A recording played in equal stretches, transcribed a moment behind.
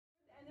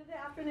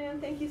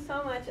afternoon. Thank you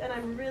so much. And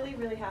I'm really,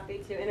 really happy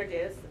to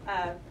introduce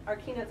our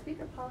keynote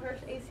speaker, Paul Hirsch,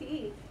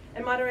 ACE,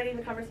 and moderating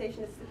the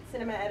conversation is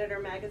Cinema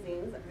Editor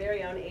Magazine's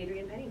very own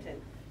Adrian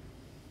Pennington.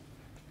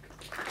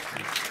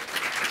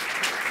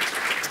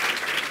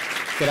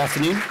 Good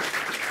afternoon.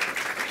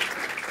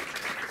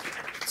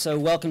 So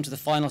welcome to the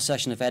final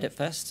session of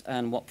EditFest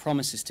and what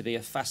promises to be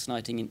a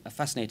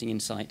fascinating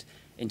insight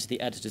into the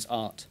editor's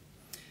art.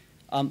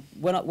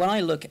 When I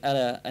look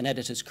at an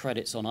editor's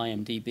credits on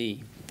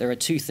IMDb, there are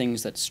two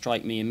things that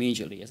strike me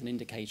immediately as an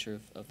indicator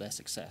of their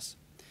success.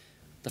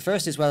 The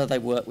first is whether they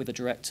work with a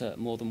director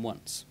more than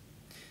once.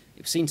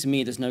 It seems to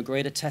me there's no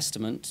greater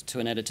testament to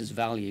an editor's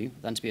value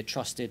than to be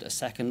trusted a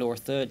second or a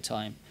third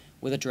time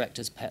with a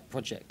director's pet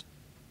project.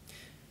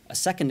 A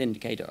second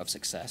indicator of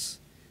success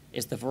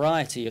is the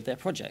variety of their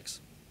projects.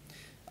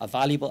 A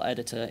valuable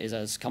editor is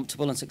as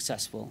comfortable and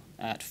successful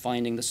at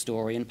finding the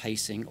story and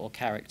pacing or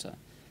character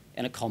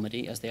in a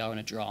comedy as they are in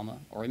a drama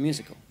or a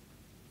musical.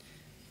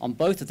 On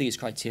both of these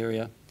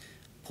criteria,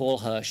 Paul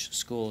Hirsch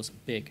scores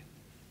big.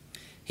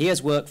 He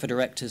has worked for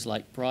directors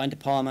like Brian De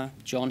Palma,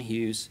 John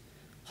Hughes,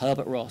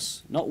 Herbert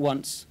Ross, not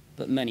once,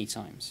 but many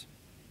times.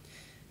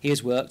 He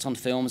has worked on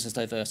films as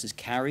diverse as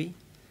Carrie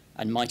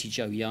and Mighty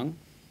Joe Young.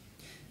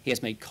 He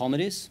has made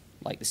comedies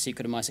like The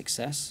Secret of My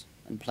Success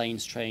and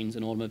Planes, Trains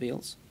and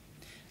Automobiles,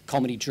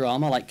 comedy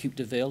drama like Coupe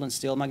de Ville and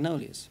Steel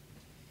Magnolias.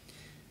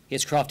 He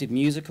has crafted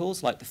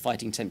musicals like The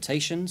Fighting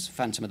Temptations,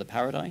 Phantom of the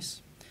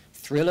Paradise,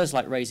 thrillers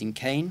like Raising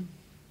Cain,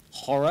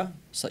 horror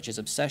such as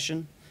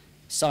Obsession,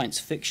 science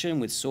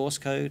fiction with Source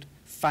Code,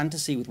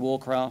 fantasy with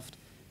Warcraft,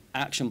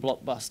 action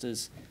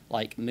blockbusters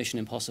like Mission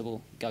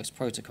Impossible, Ghost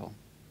Protocol.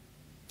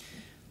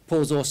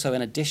 Paul's also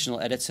an additional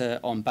editor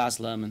on Baz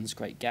Luhrmann's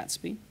Great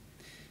Gatsby,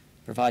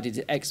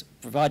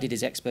 provided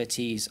his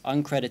expertise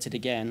uncredited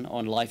again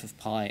on Life of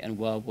Pi and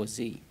World War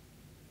Z.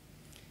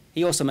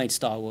 He also made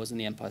Star Wars and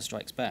The Empire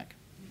Strikes Back.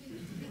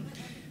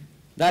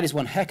 That is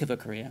one heck of a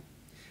career.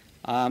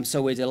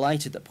 So we're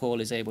delighted that Paul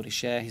is able to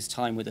share his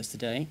time with us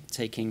today,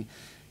 taking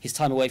his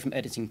time away from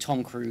editing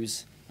Tom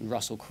Cruise and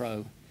Russell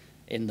Crowe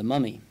in The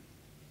Mummy.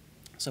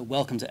 So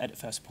welcome to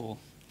EditFest, Paul.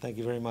 Thank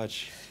you very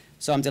much.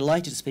 So I'm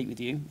delighted to speak with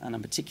you, and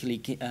I'm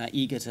particularly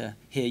eager to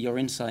hear your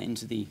insight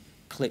into the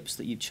clips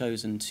that you've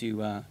chosen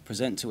to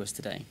present to us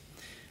today.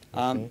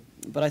 Okay.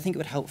 But I think it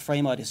would help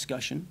frame our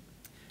discussion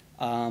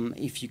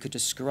if you could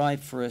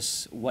describe for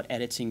us what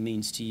editing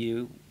means to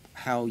you,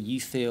 how you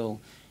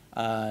feel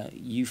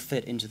you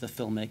fit into the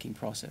filmmaking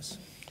process.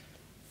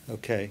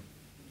 Okay.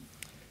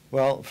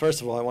 Well,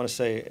 first of all, I want to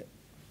say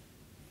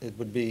it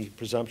would be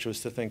presumptuous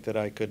to think that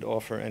I could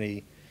offer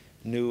any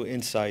new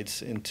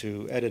insights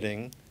into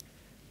editing.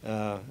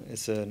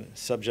 It's a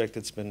subject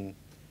that's been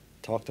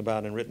talked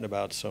about and written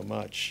about so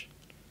much.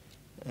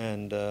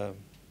 And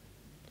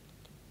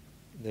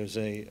there's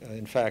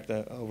in fact,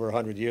 over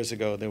 100 years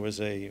ago, there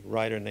was a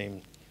writer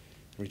named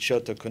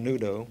Ricciotto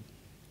Canudo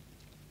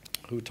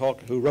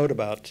who wrote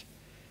about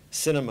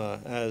cinema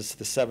as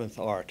the seventh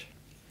art.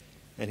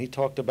 And he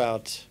talked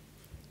about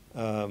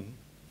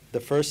the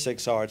first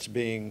six arts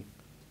being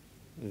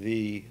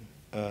the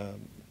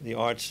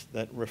arts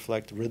that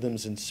reflect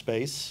rhythms in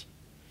space,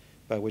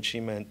 by which he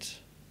meant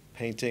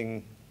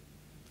painting,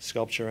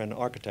 sculpture, and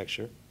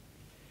architecture,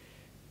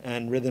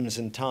 and rhythms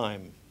in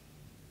time,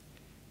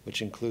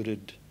 which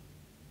included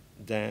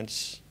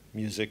dance,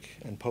 music,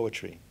 and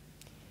poetry.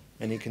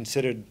 And he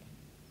considered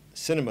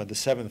cinema the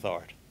seventh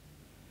art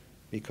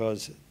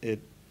because it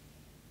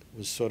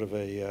was sort of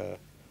a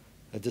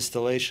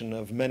distillation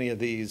of many of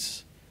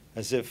these,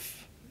 as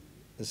if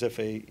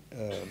a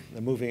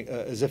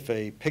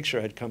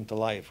picture had come to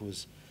life. It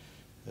was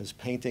as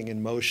painting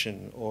in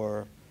motion,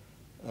 or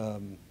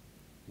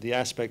the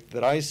aspect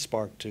that I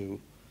sparked to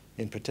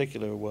in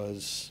particular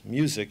was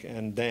music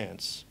and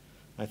dance.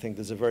 I think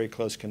there's a very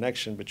close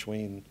connection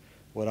between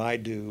what I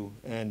do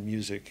and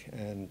music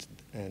and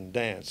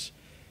dance.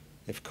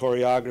 If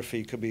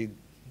choreography could be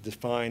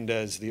defined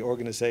as the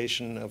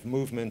organization of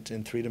movement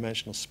in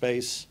three-dimensional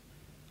space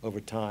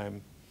over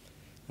time,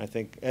 I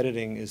think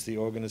editing is the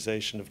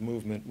organization of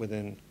movement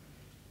within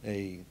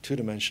a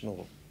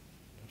two-dimensional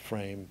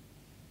frame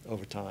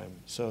over time.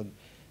 So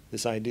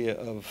this idea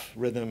of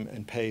rhythm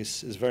and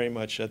pace is very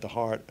much at the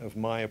heart of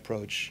my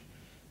approach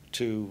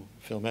to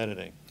film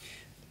editing.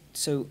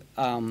 So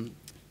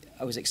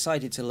I was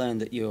excited to learn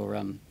that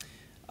your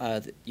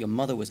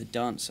mother was a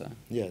dancer.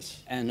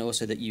 Yes. And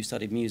also that you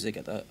studied music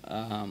at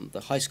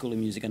the High School of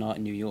Music and Art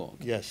in New York.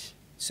 Yes.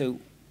 So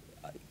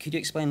could you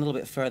explain a little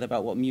bit further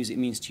about what music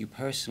means to you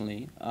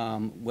personally,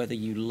 whether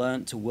you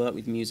learned to work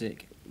with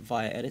music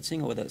via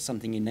editing or whether it's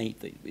something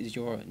innate that is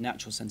your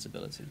natural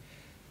sensibility?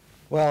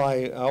 Well,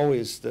 I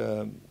always,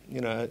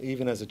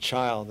 even as a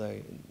child,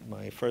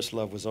 my first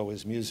love was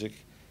always music.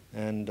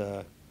 And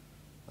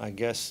I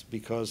guess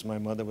because my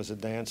mother was a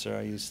dancer,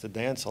 I used to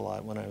dance a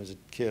lot when I was a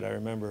kid. I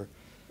remember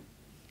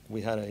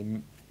we had a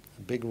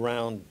big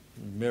round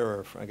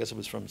mirror, I guess it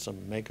was from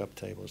some makeup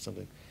table or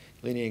something,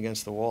 leaning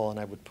against the wall, and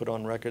I would put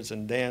on records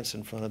and dance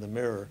in front of the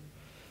mirror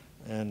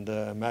and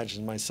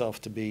imagine myself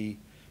to be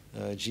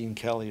Gene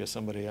Kelly or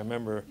somebody. I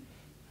remember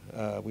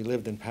we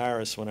lived in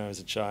Paris when I was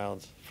a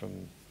child,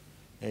 from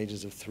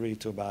ages of 3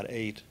 to about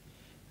 8.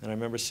 And I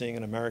remember seeing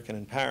an American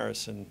in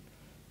Paris, and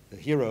the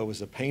hero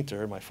was a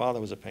painter. My father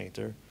was a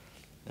painter,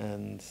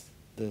 and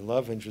the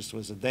love interest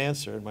was a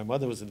dancer, and my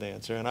mother was a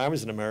dancer, and I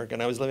was an American.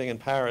 I was living in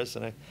Paris,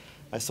 and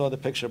I saw the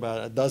picture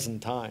about a dozen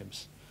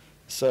times.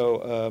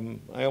 So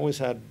I always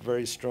had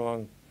very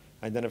strong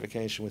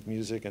identification with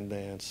music and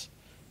dance.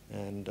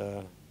 And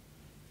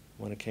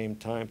when it came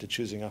time to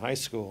choosing a high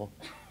school,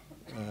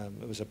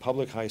 it was a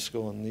public high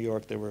school in New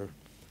York. There were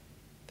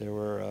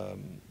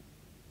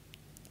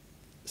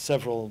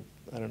several.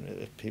 I don't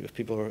know if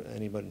people or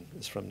anyone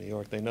is from New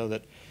York. They know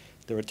that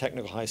there were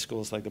technical high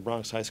schools like the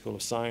Bronx High School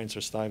of Science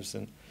or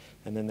Stuyvesant,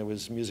 and then there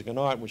was music and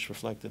art, which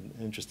reflected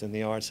interest in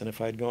the arts. And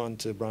if I'd gone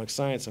to Bronx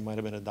Science, I might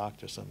have been a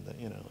doctor someday.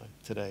 You know,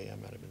 today I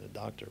might have been a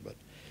doctor, but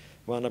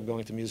wound up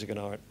going to music and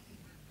art.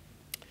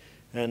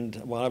 And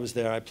while I was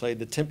there, I played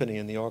the timpani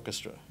in the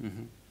orchestra.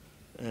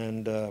 Mm-hmm.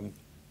 And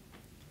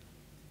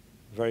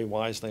very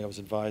wisely, I was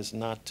advised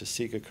not to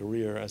seek a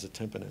career as a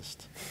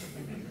timpanist.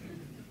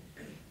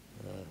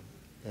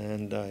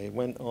 And I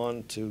went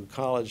on to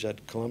college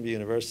at Columbia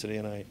University,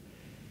 and I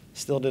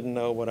still didn't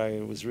know what I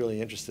was really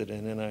interested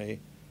in. And I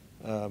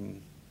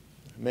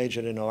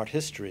majored in art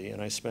history, and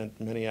I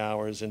spent many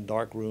hours in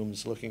dark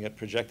rooms looking at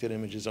projected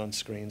images on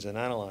screens and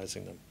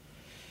analyzing them.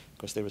 Of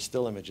course, they were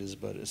still images,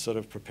 but it sort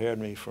of prepared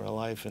me for a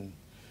life in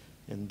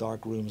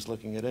dark rooms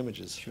looking at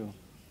images. Sure.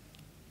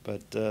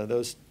 But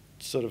those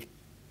sort of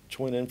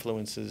twin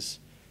influences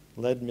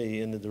led me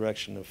in the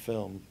direction of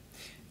film.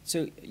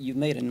 So you've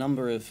made a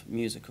number of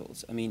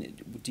musicals. I mean,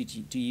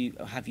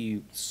 have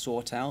you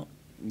sought out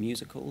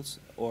musicals,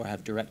 or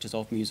have directors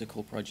of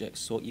musical projects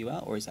sought you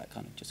out, or is that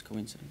kind of just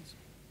coincidence?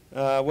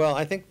 Well,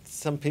 I think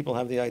some people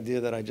have the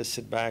idea that I just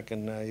sit back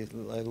and I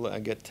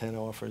get 10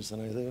 offers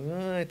and I think,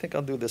 oh, I think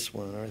I'll do this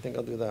one, or I think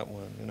I'll do that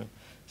one. You know,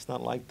 it's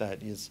not like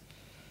that. You're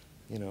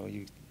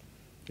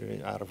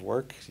out of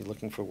work, you're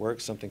looking for work,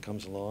 something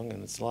comes along,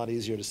 and it's a lot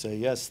easier to say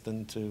yes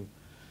than to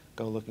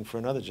go looking for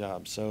another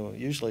job. So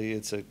usually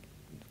it's a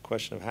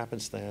question of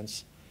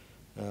happenstance.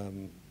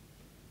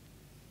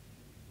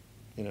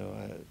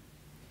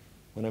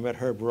 When I met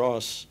Herb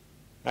Ross,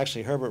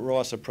 actually Herbert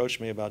Ross approached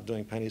me about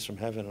doing Pennies from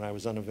Heaven, and I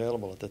was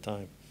unavailable at the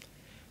time.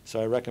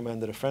 So I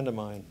recommended a friend of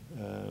mine,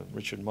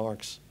 Richard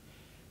Marx.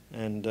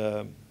 And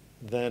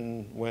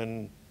then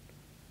when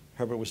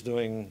Herbert was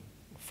doing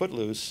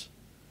Footloose,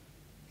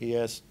 he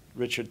asked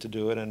Richard to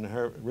do it, and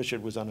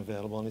Richard was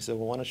unavailable, and he said,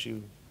 well, why don't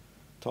you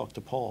talk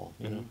to Paul,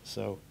 you know?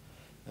 So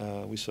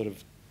he sort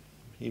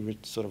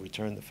of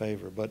returned the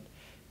favor. But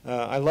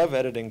I love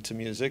editing to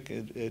music.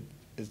 It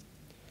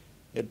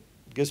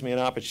gives me an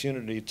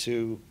opportunity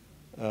to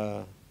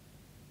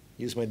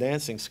use my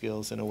dancing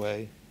skills in a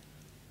way.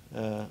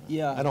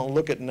 Yeah. I don't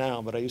look it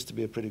now, but I used to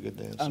be a pretty good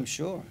dancer. I'm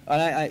sure.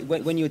 And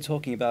when you were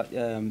talking about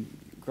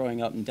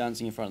growing up and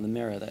dancing in front of the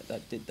mirror,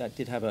 that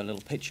did have a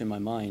little picture in my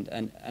mind,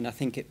 and I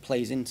think it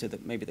plays into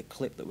maybe the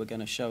clip that we're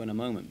going to show in a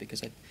moment,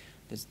 because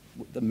there's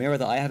the mirror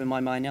that I have in my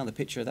mind now, the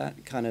picture of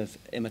that kind of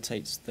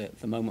imitates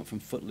the moment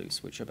from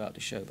Footloose, which you're about to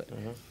show. But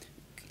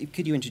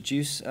could you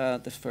introduce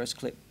the first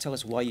clip? Tell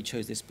us why you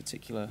chose this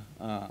particular.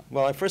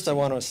 Well, first I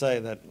want to say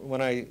that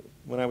when I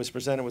was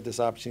presented with this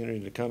opportunity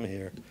to come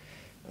here,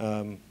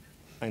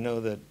 I know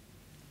that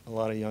a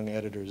lot of young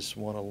editors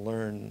want to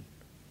learn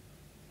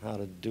how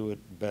to do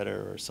it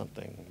better or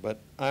something, but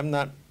I'm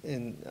not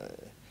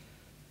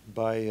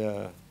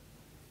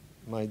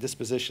my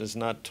disposition is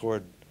not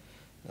toward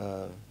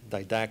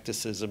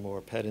didacticism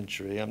or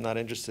pedantry. I'm not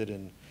interested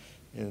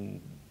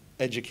in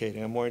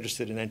educating. I'm more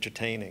interested in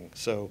entertaining.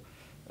 So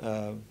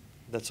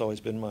that's always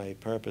been my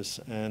purpose.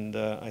 And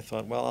I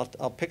thought, well,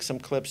 I'll pick some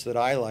clips that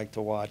I like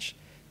to watch.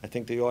 I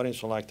think the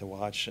audience will like to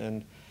watch,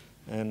 and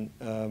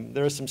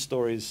there are some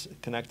stories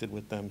connected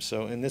with them.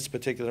 So in this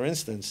particular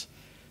instance,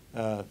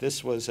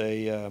 this was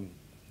a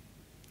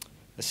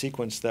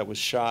sequence that was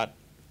shot.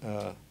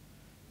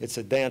 It's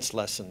a dance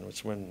lesson.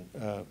 It's when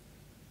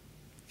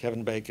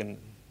Kevin Bacon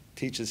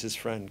teaches his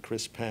friend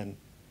Chris Penn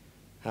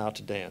how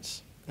to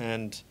dance.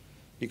 And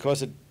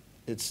because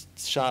it's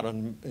shot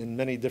in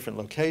many different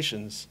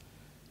locations,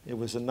 it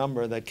was a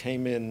number that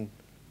came in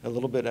a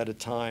little bit at a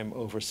time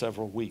over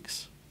several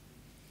weeks.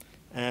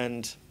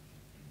 And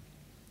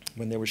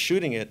when they were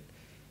shooting it,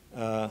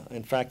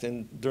 in fact,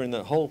 during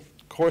the whole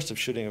course of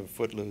shooting of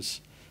Footloose,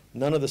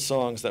 none of the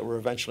songs that were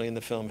eventually in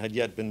the film had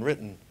yet been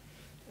written.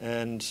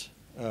 And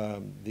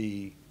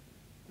the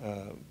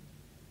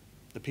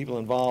people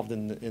involved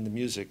in the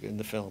music in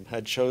the film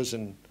had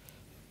chosen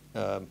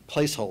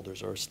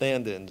placeholders or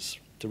stand-ins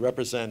to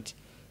represent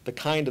the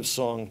kind of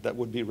song that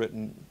would be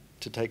written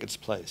to take its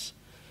place.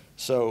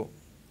 So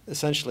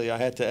essentially I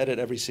had to edit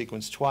every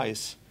sequence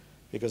twice,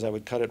 because I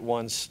would cut it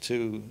once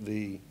to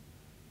the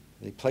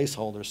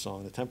placeholder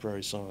song, the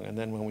temporary song, and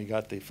then when we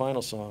got the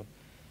final song,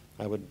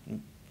 I would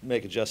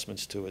make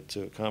adjustments to it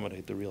to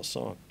accommodate the real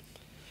song.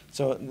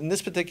 So in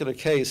this particular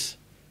case,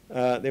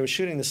 they were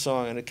shooting the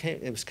song, and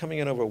it was coming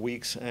in over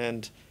weeks,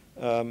 and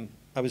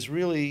I was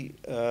really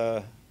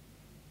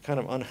kind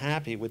of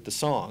unhappy with the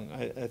song.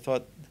 I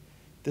thought,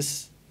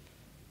 this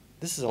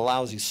is a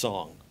lousy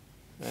song.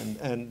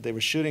 And they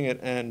were shooting it,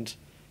 and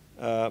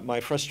my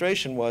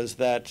frustration was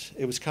that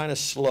it was kind of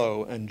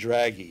slow and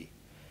draggy.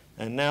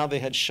 And now they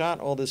had shot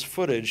all this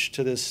footage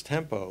to this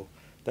tempo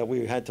that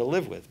we had to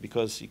live with,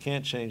 because you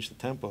can't change the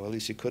tempo. At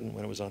least you couldn't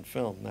when it was on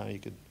film. Now you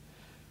could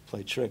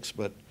play tricks,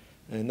 but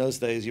in those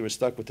days you were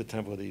stuck with the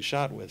tempo that you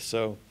shot with.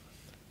 So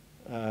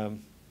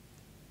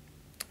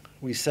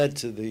we said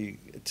to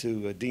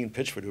Dean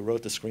Pitchford, who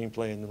wrote the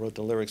screenplay and wrote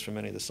the lyrics for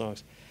many of the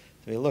songs,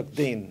 I mean, look,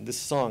 Dean, this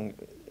song,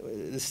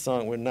 this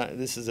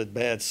is a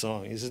bad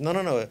song. He says,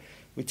 no,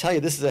 we tell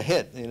you this is a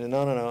hit. You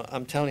know, no,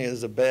 I'm telling you this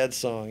is a bad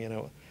song. You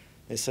know,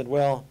 they said,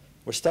 well,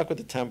 we're stuck with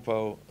the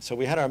tempo, so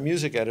we had our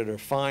music editor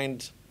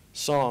find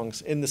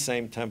songs in the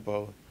same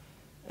tempo,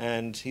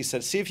 and he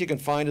said, see if you can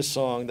find a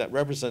song that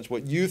represents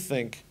what you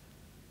think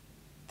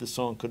the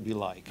song could be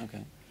like.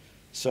 Okay.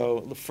 So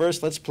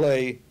first, let's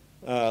play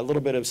a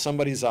little bit of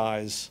Somebody's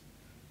Eyes,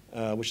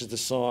 which is the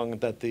song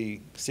that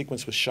the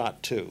sequence was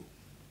shot to.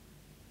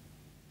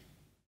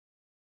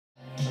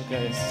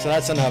 Okay, so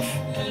that's enough.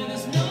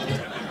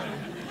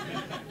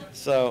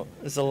 So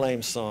it's a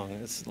lame song.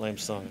 It's a lame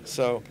song.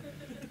 So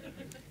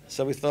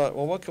we thought,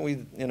 well, what can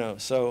we, you know?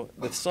 So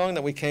the song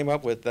that we came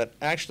up with that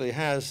actually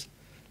has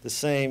the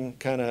same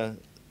kind of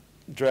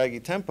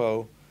draggy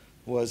tempo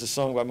was a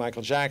song by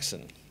Michael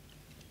Jackson.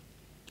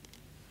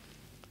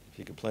 If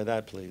you could play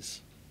that,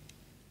 please.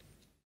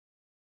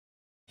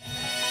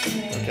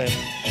 Okay.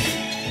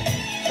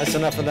 That's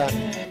enough of that.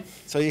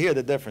 So you hear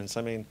the difference.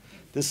 I mean,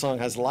 this song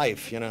has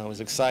life, you know. It was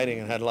exciting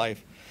and had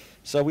life.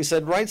 So we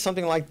said, write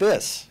something like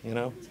this, you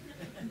know.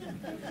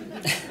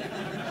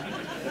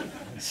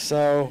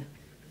 So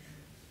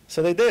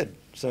they did.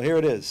 So here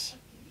it is.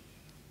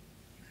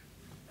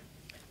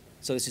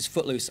 So this is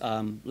Footloose.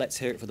 Let's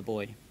hear it for the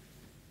boy.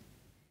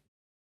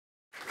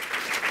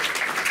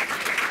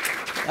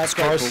 That's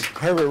great. Of course,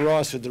 Herbert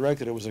Ross, who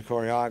directed it, was a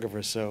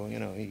choreographer, so you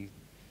know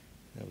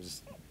that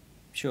was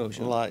Sure.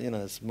 a lot. You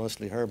know, it's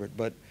mostly Herbert.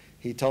 But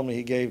he told me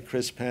he gave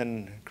Chris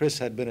Penn. Chris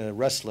had been a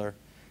wrestler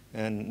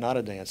and not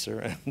a dancer,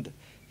 and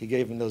he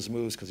gave him those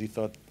moves because he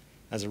thought,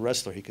 as a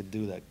wrestler, he could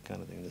do that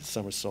kind of thing, the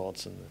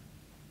somersaults and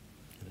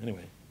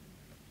anyway,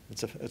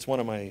 it's one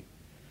of my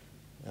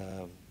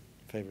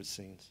favorite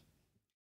scenes.